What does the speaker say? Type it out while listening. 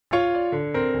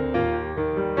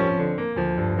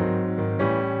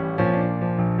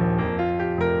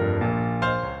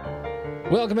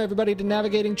Welcome, everybody, to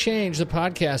Navigating Change, the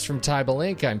podcast from Tybal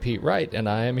Inc. I'm Pete Wright, and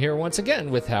I am here once again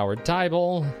with Howard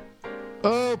Tybal.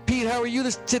 Oh, Pete, how are you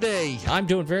today? I'm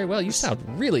doing very well. You sound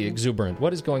really exuberant.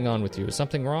 What is going on with you? Is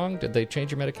something wrong? Did they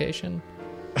change your medication?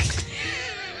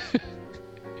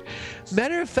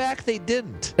 Matter of fact, they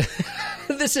didn't.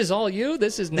 This is all you?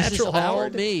 This is natural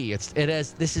Howard? This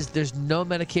is me. There's no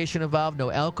medication involved,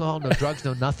 no alcohol, no drugs,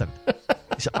 no nothing.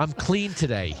 So I'm clean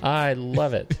today. I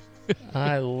love it.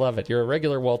 I love it. You're a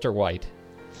regular Walter White.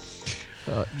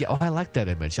 I like that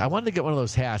image. I wanted to get one of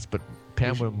those hats, but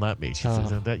Pam wouldn't let me. She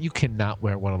said, "You cannot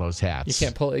wear one of those hats. You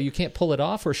can't pull it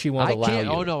off, or she won't allow you."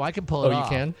 Oh no, I can pull it off. Oh, you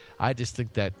can? I just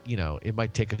think that it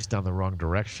might take us down the wrong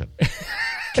direction.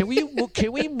 Can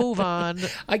we move on,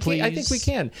 please? I think we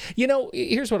can.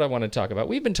 Here's what I want to talk about.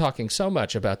 We've been talking so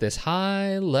much about this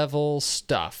high-level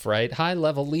stuff, right?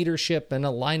 High-level leadership and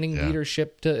aligning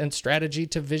leadership and strategy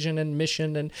to vision and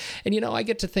mission. And I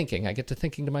get to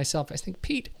thinking to myself, I think,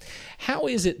 Pete, how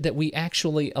is it that we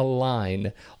actually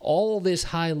align all this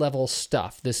high-level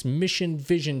stuff, this mission,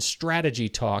 vision, strategy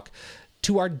talk,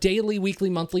 to our daily,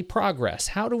 weekly, monthly progress?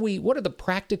 What are the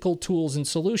practical tools and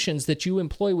solutions that you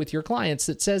employ with your clients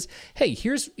that says, hey,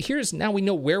 here's now we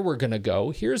know where we're going to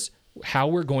go. Here's how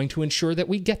we're going to ensure that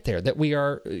we get there, that we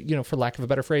are, for lack of a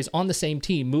better phrase, on the same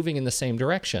team, moving in the same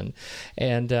direction.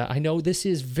 And I know this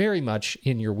is very much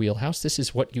in your wheelhouse. This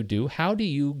is what you do. How do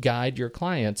you guide your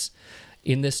clients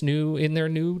in their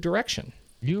new direction?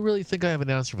 You really think I have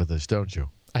an answer for this, don't you?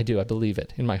 I do. I believe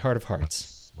it in my heart of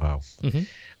hearts. Wow. Mm-hmm.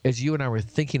 As you and I were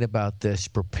thinking about this,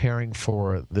 preparing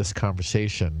for this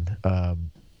conversation,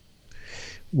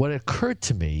 what occurred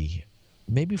to me,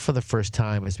 maybe for the first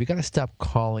time, is we got to stop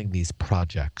calling these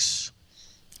projects.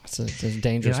 There's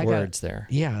dangerous words there.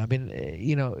 Yeah, I mean,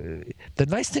 the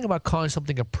nice thing about calling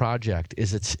something a project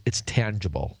is it's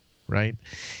tangible, right?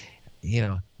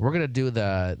 We're going to do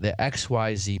the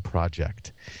XYZ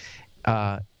project,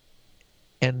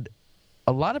 and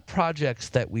a lot of projects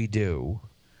that we do.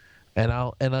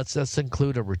 And let's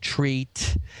include a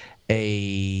retreat,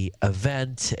 a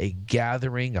event, a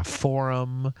gathering, a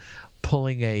forum,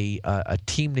 pulling a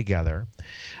team together.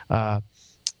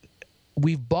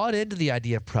 We've bought into the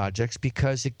idea of projects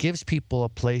because it gives people a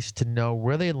place to know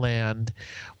where they land.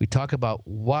 We talk about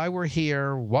why we're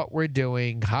here, what we're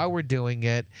doing, how we're doing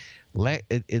it.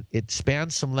 It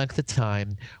spans some length of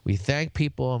time. We thank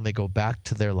people and they go back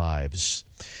to their lives.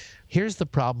 Here's the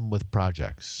problem with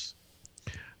projects.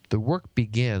 The work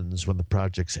begins when the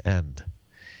projects end.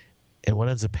 And what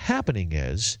ends up happening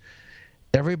is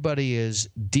everybody is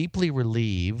deeply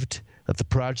relieved that the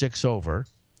project's over.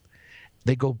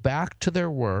 They go back to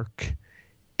their work,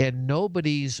 and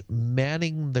nobody's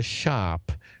manning the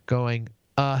shop going,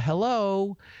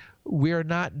 hello, we're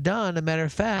not done. As a matter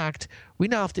of fact, we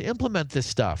now have to implement this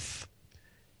stuff.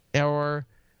 Or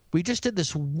we just did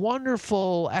this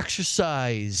wonderful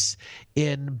exercise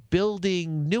in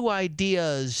building new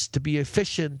ideas to be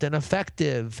efficient and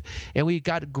effective, and we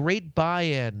got great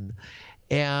buy-in.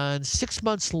 And 6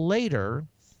 months later,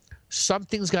 some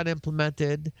things got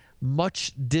implemented,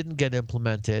 much didn't get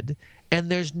implemented,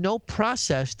 and there's no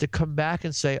process to come back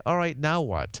and say, all right, now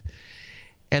what?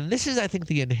 And this is, I think,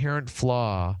 the inherent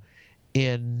flaw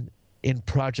in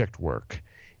project work,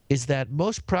 is that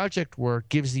most project work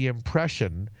gives the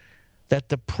impression that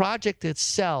the project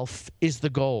itself is the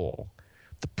goal.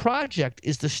 The project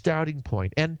is the starting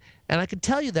point. And I can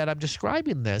tell you that I'm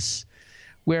describing this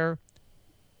where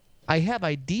I have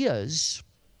ideas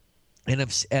and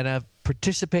I've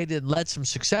participated and led some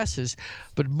successes,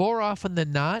 but more often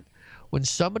than not, when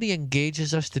somebody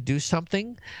engages us to do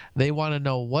something, they want to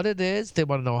know what it is, they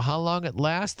want to know how long it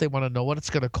lasts, they want to know what it's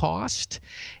going to cost.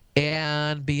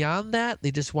 And beyond that,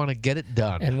 they just want to get it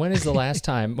done. And when is the last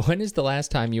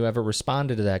time you ever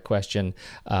responded to that question?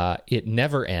 It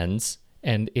never ends,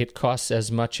 and it costs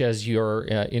as much as your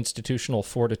institutional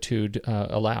fortitude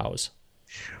allows.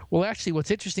 Well, actually,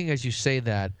 what's interesting as you say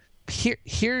that,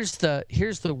 here's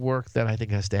the work that I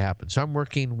think has to happen. So I'm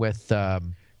working with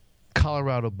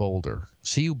Colorado Boulder,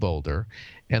 CU Boulder,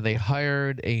 and they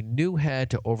hired a new head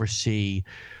to oversee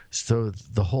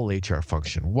the whole HR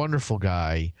function. Wonderful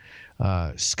guy,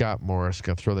 Scott Morris.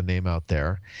 Going to throw the name out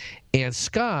there. And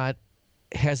Scott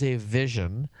has a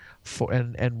vision for,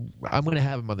 and I'm going to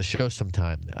have him on the show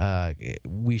sometime.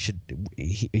 We should.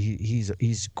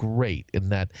 He's great in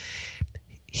that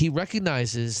he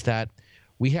recognizes that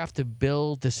we have to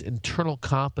build this internal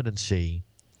competency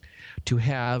to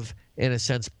have, in a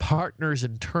sense, partners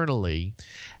internally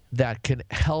that can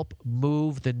help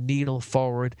move the needle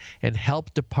forward and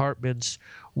help departments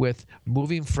with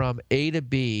moving from A to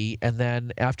B, and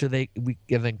then after and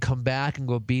then come back and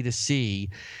go B to C.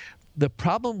 The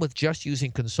problem with just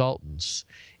using consultants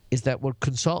is that what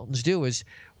consultants do is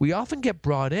we often get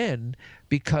brought in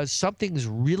because something's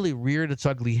really reared its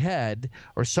ugly head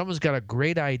or someone's got a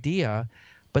great idea,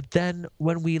 but then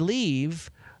when we leave,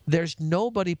 there's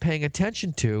nobody paying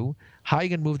attention to how you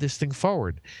can move this thing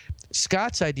forward.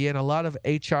 Scott's idea, and a lot of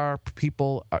HR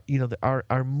people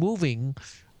are moving,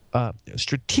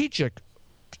 strategic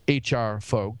HR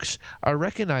folks are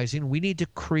recognizing we need to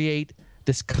create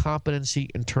this competency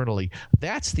internally.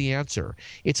 That's the answer.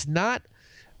 It's not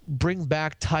bring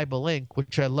back Tybal Inc.,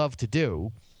 which I love to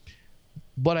do.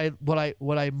 What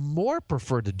I more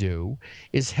prefer to do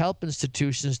is help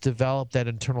institutions develop that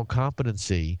internal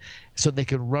competency so they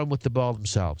can run with the ball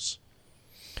themselves.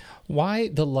 Why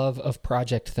the love of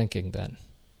project thinking then?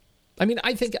 I mean,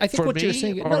 I think for what me, you're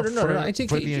saying. No. I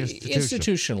think institution?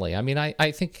 Institutionally. I mean,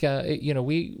 I think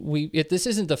this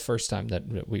isn't the first time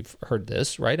that we've heard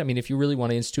this, right? I mean, if you really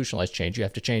want to institutionalize change, you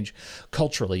have to change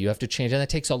culturally. You have to change, and that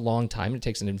takes a long time. It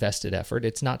takes an invested effort.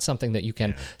 It's not something that you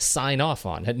can sign off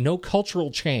on. No cultural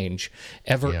change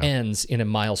ever ends in a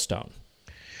milestone.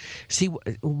 See,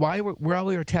 why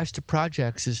we're attached to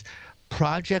projects is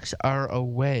projects are a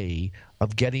way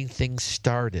of getting things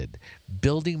started,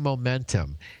 building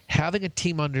momentum, having a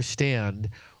team understand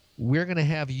we're going to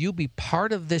have you be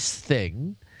part of this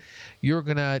thing. You're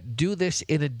going to do this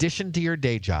in addition to your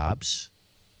day jobs,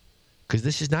 because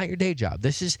this is not your day job.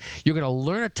 You're going to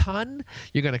learn a ton,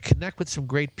 you're going to connect with some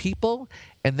great people,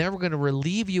 and then we're going to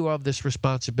relieve you of this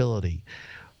responsibility.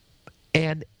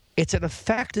 And it's an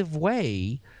effective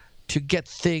way to get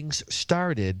things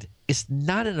started. It's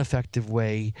not an effective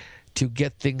way to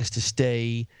get things to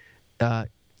stay,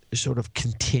 sort of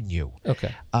continue.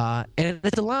 Okay. And it's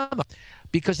a dilemma,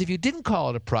 because if you didn't call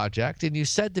it a project and you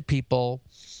said to people,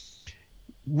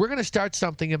 we're going to start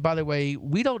something, and by the way,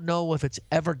 we don't know if it's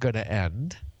ever going to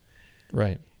end.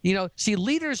 Right. See,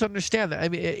 leaders understand that. I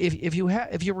mean, if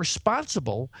you're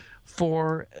responsible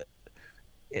for,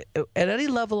 at any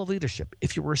level of leadership,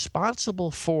 if you're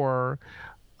responsible for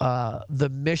the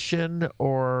mission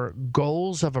or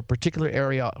goals of a particular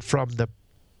area, from the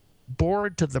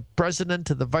board to the president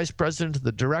to the vice president to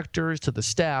the directors to the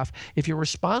staff, if you're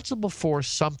responsible for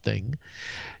something,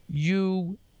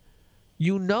 you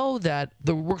know that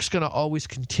the work's going to always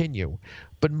continue.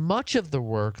 But much of the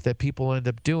work that people end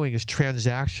up doing is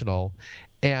transactional,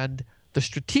 and the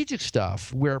strategic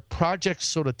stuff, where projects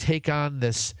sort of take on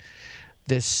this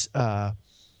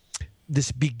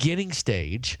beginning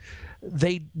stage,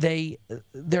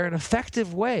 they're an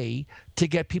effective way to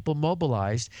get people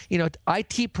mobilized.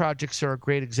 IT projects are a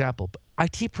great example. But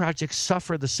IT projects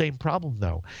suffer the same problem,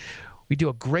 though. We do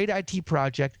a great IT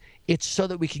project. It's so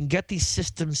that we can get these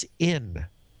systems in,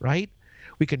 right?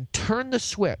 We can turn the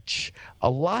switch. A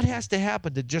lot has to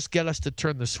happen to just get us to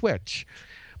turn the switch.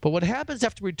 But what happens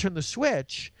after we turn the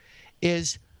switch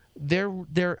is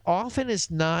there often is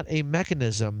not a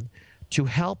mechanism to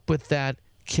help with that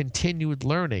continued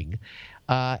learning.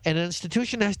 And an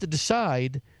institution has to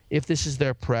decide if this is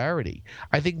their priority.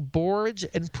 I think boards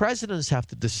and presidents have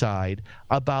to decide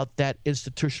about that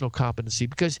institutional competency,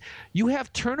 because you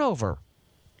have turnover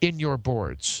in your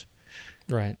boards.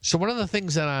 Right. So one of the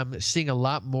things that I'm seeing a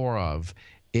lot more of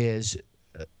is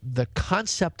the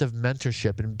concept of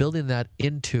mentorship and building that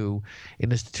into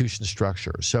an institution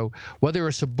structure. So whether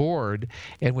it's a board,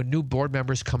 and when new board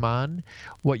members come on,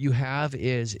 what you have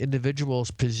is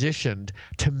individuals positioned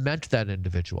to mentor that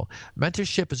individual.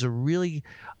 Mentorship is a really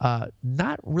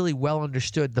not really well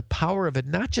understood, the power of it,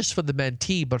 not just for the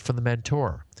mentee, but for the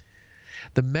mentor.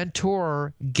 The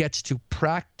mentor gets to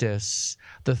practice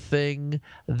the thing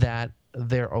that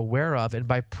they're aware of, and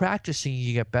by practicing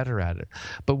you get better at it.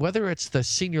 But whether it's the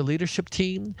senior leadership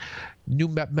team, new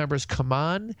members come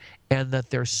on, and that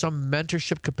there's some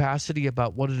mentorship capacity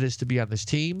about what it is to be on this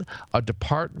team, a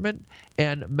department,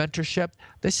 and mentorship,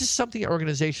 this is something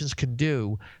organizations can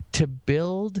do to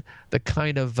build the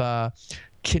kind of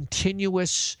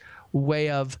continuous way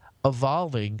of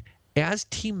evolving as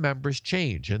team members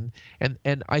change. And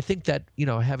I think that,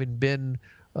 having been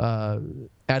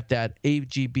at that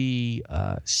AGB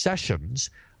sessions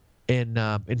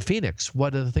in Phoenix,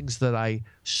 one of the things that I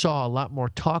saw a lot more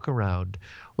talk around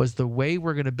was the way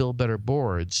we're going to build better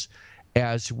boards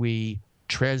as we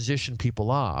transition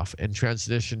people off and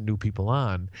transition new people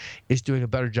on is doing a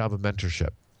better job of mentorship.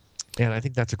 And I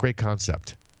think that's a great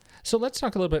concept. So let's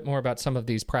talk a little bit more about some of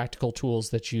these practical tools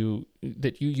that you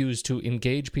you use to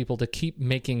engage people to keep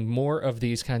making more of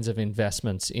these kinds of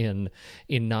investments in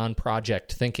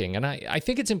non-project thinking. And I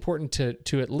think it's important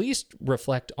to at least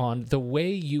reflect on the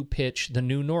way you pitch the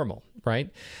new normal,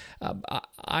 right?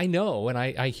 I know, and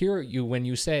I hear you when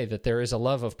you say that there is a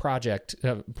love of project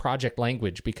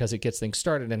language because it gets things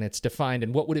started and it's defined.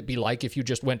 And what would it be like if you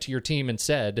just went to your team and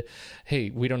said, hey,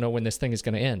 we don't know when this thing is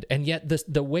going to end? And yet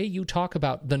the way you talk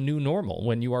about the new normal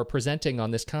when you are presenting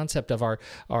on this concept of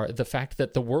the fact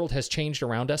that the world has changed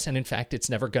around us and in fact it's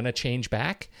never going to change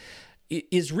back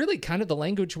is really kind of the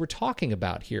language we're talking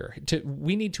about here.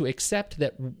 We need to accept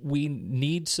that we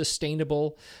need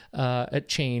sustainable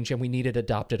change and we need it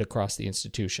adopted across the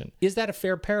institution. Is that a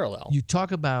fair parallel? You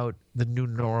talk about the new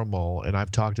normal, and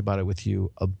I've talked about it with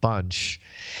you a bunch,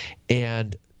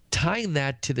 and tying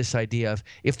that to this idea of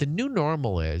if the new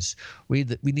normal is we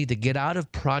need to get out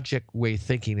of project way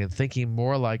thinking and thinking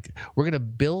more like we're going to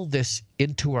build this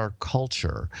into our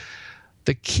culture.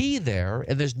 The key there,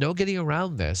 and there's no getting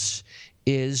around this,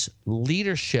 is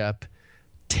leadership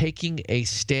taking a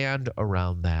stand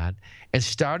around that and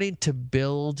starting to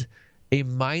build a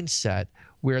mindset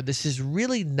where this is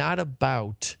really not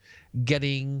about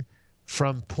getting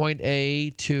from point A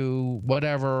to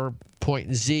whatever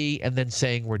point Z and then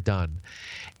saying we're done.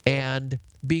 And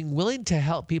being willing to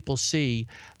help people see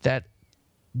that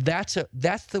that's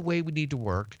the way we need to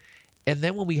work. And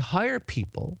then when we hire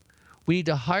people, we need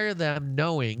to hire them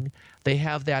knowing they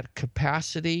have that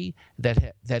capacity,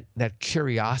 that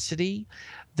curiosity,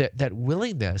 that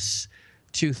willingness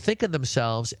to think of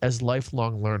themselves as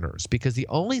lifelong learners. Because the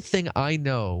only thing I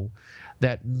know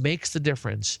that makes the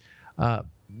difference,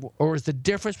 or is the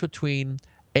difference between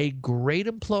a great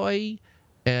employee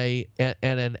and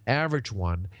an average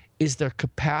one, is their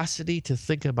capacity to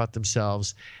think about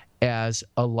themselves as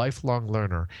a lifelong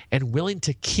learner and willing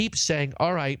to keep saying,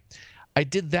 all right, I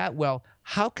did that well.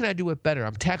 How can I do it better?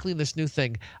 I'm tackling this new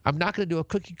thing. I'm not going to do a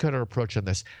cookie cutter approach on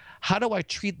this. How do I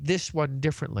treat this one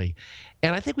differently?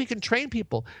 And I think we can train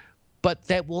people, but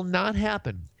that will not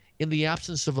happen in the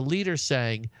absence of a leader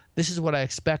saying, this is what I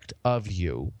expect of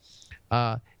you.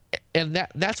 And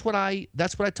that's what I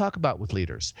talk about with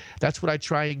leaders. That's what I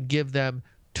try and give them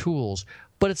tools.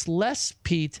 But it's less,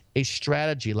 Pete, a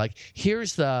strategy like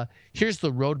here's the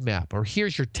roadmap or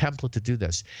here's your template to do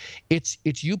this.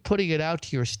 It's you putting it out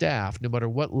to your staff, no matter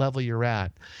what level you're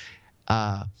at.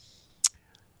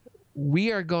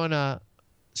 We are going to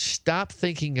stop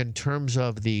thinking in terms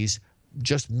of these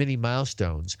just mini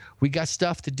milestones. We got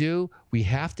stuff to do. We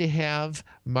have to have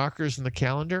markers in the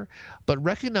calendar, but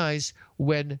recognize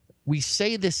when we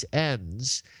say this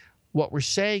ends, what we're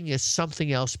saying is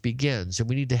something else begins, and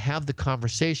we need to have the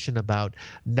conversation about,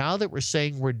 now that we're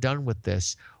saying we're done with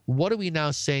this, what are we now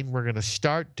saying we're going to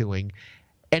start doing,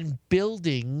 and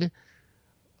building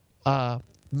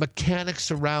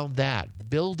mechanics around that,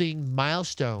 building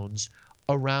milestones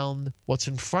around what's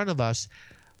in front of us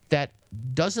that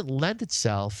doesn't lend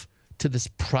itself to this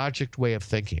project way of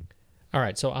thinking. All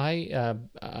right, so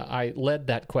I led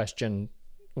that question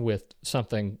with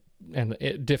something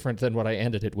different than what I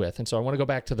ended it with. And so I want to go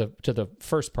back to the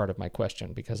first part of my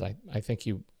question, because I think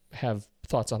you have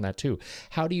thoughts on that too.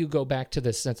 How do you go back to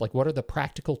this sense, like what are the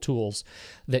practical tools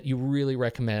that you really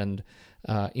recommend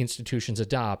institutions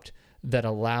adopt that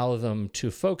allow them to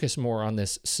focus more on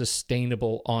this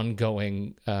sustainable,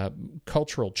 ongoing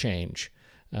cultural change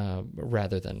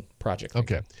rather than project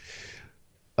thinking?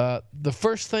 Okay. The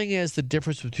first thing is the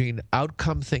difference between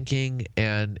outcome thinking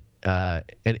and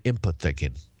input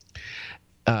thinking.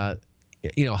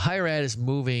 Higher ed is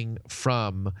moving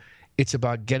from it's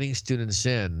about getting students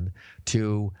in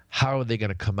to how are they going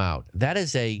to come out. That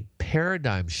is a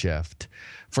paradigm shift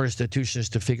for institutions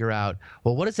to figure out,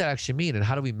 well, what does that actually mean and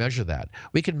how do we measure that?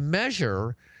 We can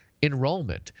measure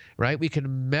enrollment, right? We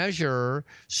can measure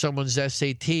someone's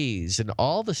SATs and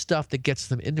all the stuff that gets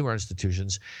them into our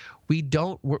institutions.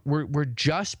 We're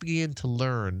just beginning to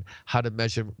learn how to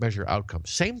measure outcomes.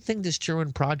 Same thing is true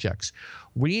in projects.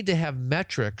 We need to have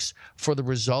metrics for the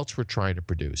results we're trying to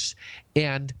produce.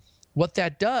 And what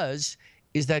that does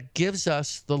is that gives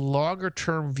us the longer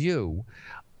term view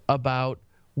about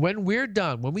when we're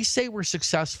done, when we say we're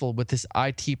successful with this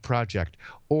IT project,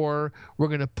 or we're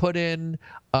going to put in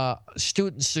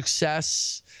student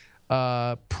success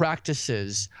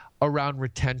practices around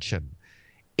retention.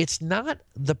 It's not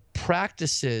the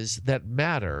practices that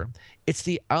matter, it's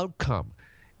the outcome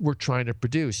we're trying to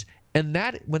produce. And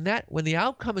when the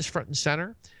outcome is front and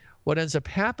center, what ends up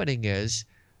happening is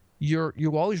you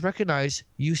always recognize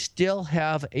you still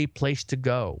have a place to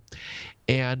go.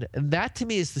 And that to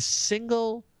me is the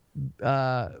single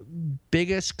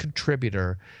biggest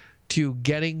contributor to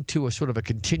getting to a sort of a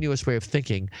continuous way of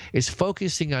thinking is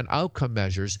focusing on outcome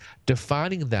measures,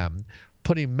 defining them,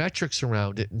 putting metrics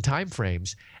around it and time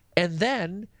frames. And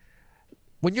then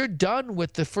when you're done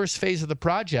with the first phase of the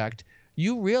project,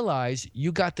 you realize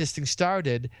you got this thing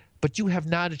started, but you have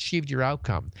not achieved your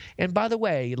outcome. And by the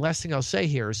way, last thing I'll say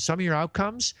here is some of your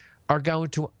outcomes are going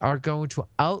to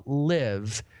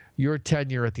outlive your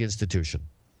tenure at the institution.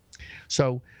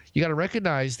 So you got to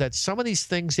recognize that some of these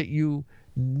things that you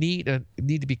need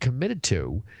to be committed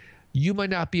to, you might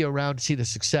not be around to see the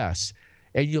success,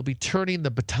 and you'll be turning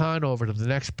the baton over to the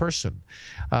next person.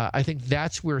 I think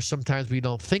that's where sometimes we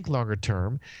don't think longer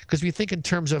term, because we think in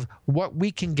terms of what we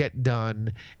can get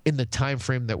done in the time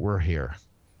frame that we're here.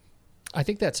 I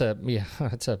think that's a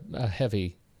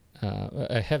heavy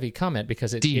comment,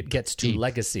 because it gets to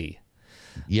legacy.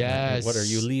 Yes. What are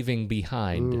you leaving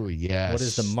behind? Ooh, yes. What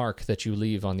is the mark that you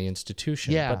leave on the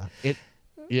institution? Yeah.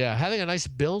 Having a nice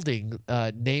building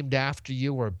named after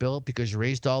you or built because you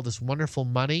raised all this wonderful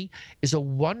money is a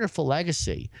wonderful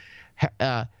legacy.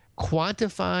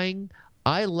 Quantifying,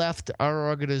 I left our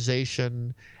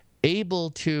organization able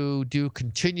to do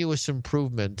continuous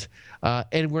improvement,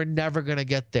 and we're never going to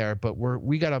get there, but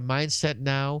we got a mindset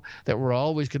now that we're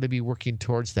always going to be working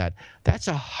towards that. That's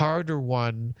a harder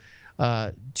one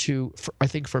I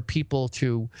think for people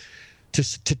to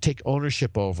take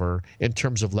ownership over in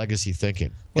terms of legacy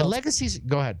thinking. Well, and legacies,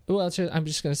 go ahead. Well, I'm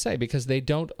just going to say, because they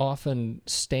don't often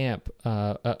stamp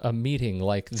a meeting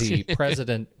like the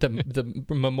president, the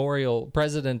memorial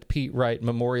President Pete Wright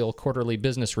Memorial Quarterly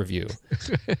Business Review.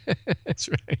 That's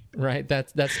right. Right.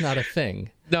 That's not a thing.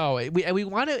 No, we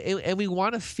want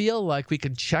to feel like we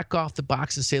can check off the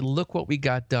box and say, look what we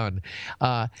got done.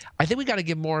 I think we got to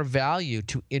give more value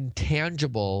to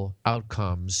intangible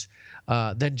outcomes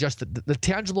than just the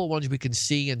tangible ones we can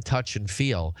see and touch and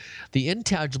feel. The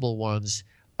intangible ones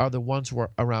are the ones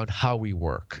around how we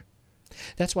work.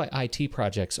 That's why IT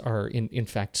projects are, in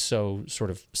fact, so sort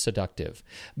of seductive,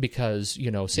 because,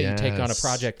 say you take on a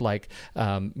project like,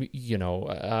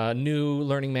 a new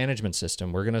learning management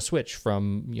system. We're going to switch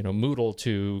from, Moodle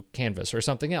to Canvas or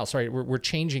something else, right? We're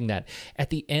changing that. At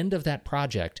the end of that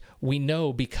project, we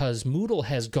know, because Moodle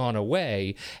has gone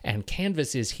away and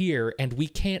Canvas is here and we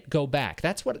can't go back.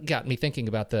 That's what got me thinking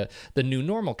about the new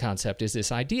normal concept, is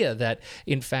this idea that,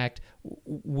 in fact,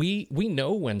 we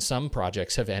know when some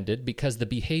projects have ended because the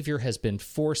behavior has been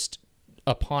forced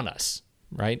upon us,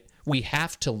 right? We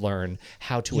have to learn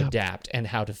how to adapt and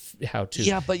how to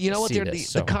Yeah, but you know what?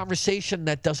 The conversation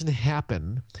that doesn't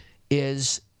happen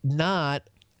is not,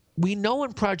 we know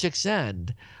when projects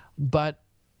end, but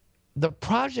the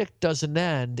project doesn't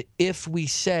end if we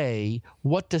say,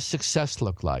 what does success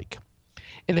look like?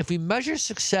 And if we measure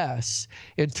success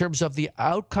in terms of the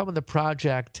outcome of the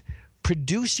project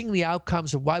producing the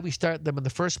outcomes of why we started them in the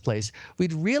first place,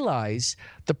 we'd realize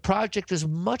the project is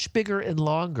much bigger and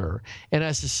longer, and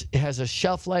has a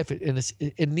shelf life, and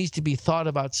it needs to be thought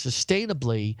about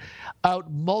sustainably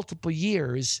out multiple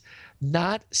years,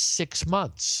 not 6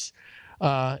 months.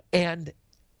 And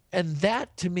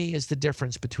that, to me, is the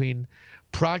difference between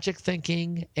project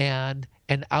thinking and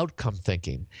outcome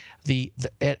thinking,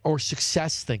 or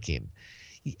success thinking.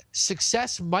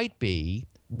 Success might be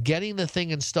getting the thing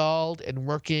installed and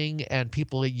working and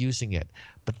people are using it.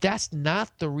 But that's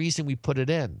not the reason we put it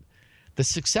in. The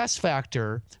success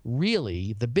factor,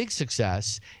 really, the big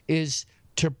success, is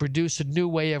to produce a new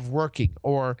way of working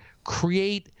or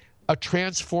create a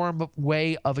transformed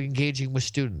way of engaging with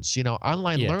students.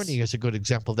 Online learning is a good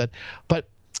example of that. But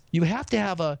you have to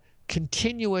have a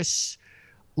continuous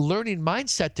learning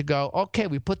mindset to go, okay,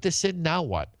 we put this in, now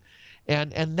what?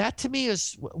 And that, to me,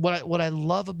 is what I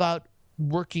love about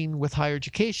working with higher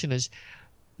education, is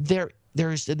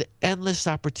there's an endless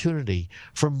opportunity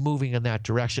for moving in that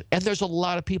direction. And there's a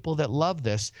lot of people that love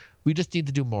this. We just need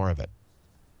to do more of it.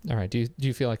 All right. Do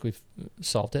you feel like we've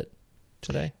solved it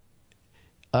today?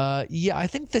 Yeah, I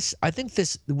think this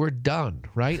we're done,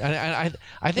 right?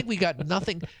 I think we got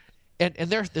nothing, and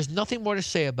there's nothing more to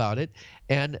say about it.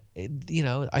 And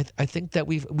I think that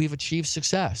we've achieved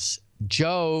success.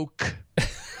 Joke.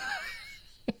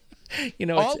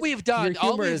 All we've done, your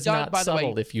humor is not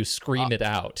subtle if you scream it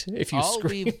out. If you all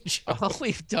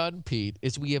we've done, Pete,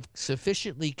 is we have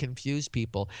sufficiently confused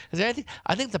people. I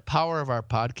think the power of our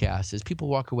podcast is people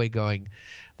walk away going,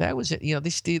 "That was it."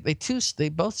 They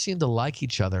both seem to like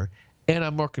each other, and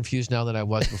I'm more confused now than I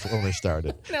was before when we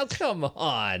started. Now, come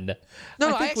on.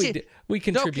 No, I think we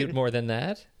contribute more than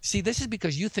that. See, this is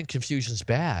because you think confusion's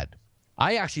bad.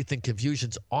 I actually think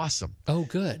confusion's awesome. Oh,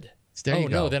 good. There you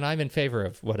go. No, then I'm in favor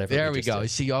of whatever. There we go. Did.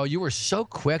 See, you were so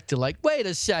quick to wait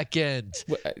a second.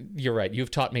 You're right.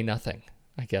 You've taught me nothing,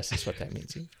 I guess is what that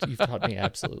means. You've taught me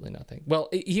absolutely nothing. Well,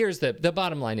 here's the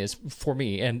bottom line is, for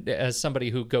me, and as somebody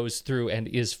who goes through and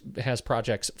has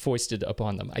projects foisted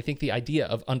upon them, I think the idea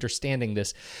of understanding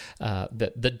this,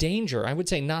 the danger, I would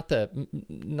say not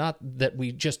that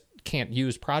we just can't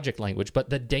use project language,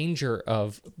 but the danger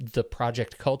of the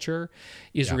project culture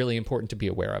is really important to be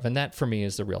aware of. And that, for me,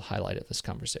 is the real highlight of this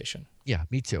conversation. Yeah,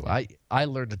 me too. I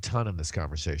learned a ton in this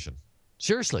conversation.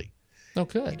 Seriously. Oh,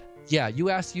 good. Yeah, you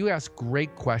ask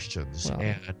great questions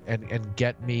and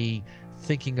get me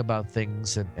thinking about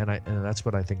things, and that's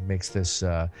what I think makes this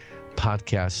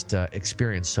podcast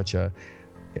experience such a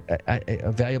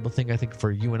valuable thing, I think,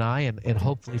 for you and I, and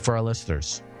hopefully for our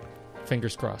listeners.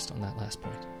 Fingers crossed on that last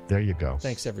point. There you go.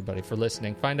 Thanks, everybody, for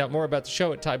listening. Find out more about the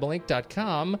show at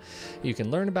TeibelInc.com. You can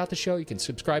learn about the show. You can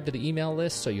subscribe to the email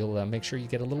list so you'll make sure you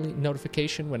get a little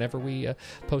notification whenever we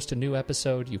post a new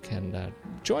episode. You can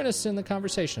join us in the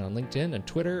conversation on LinkedIn and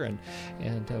Twitter, and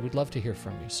we'd love to hear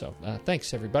from you. So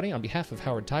thanks, everybody. On behalf of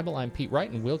Howard Teibel, I'm Pete Wright,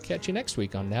 and we'll catch you next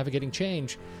week on Navigating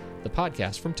Change, the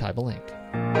podcast from Teibel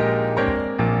Inc.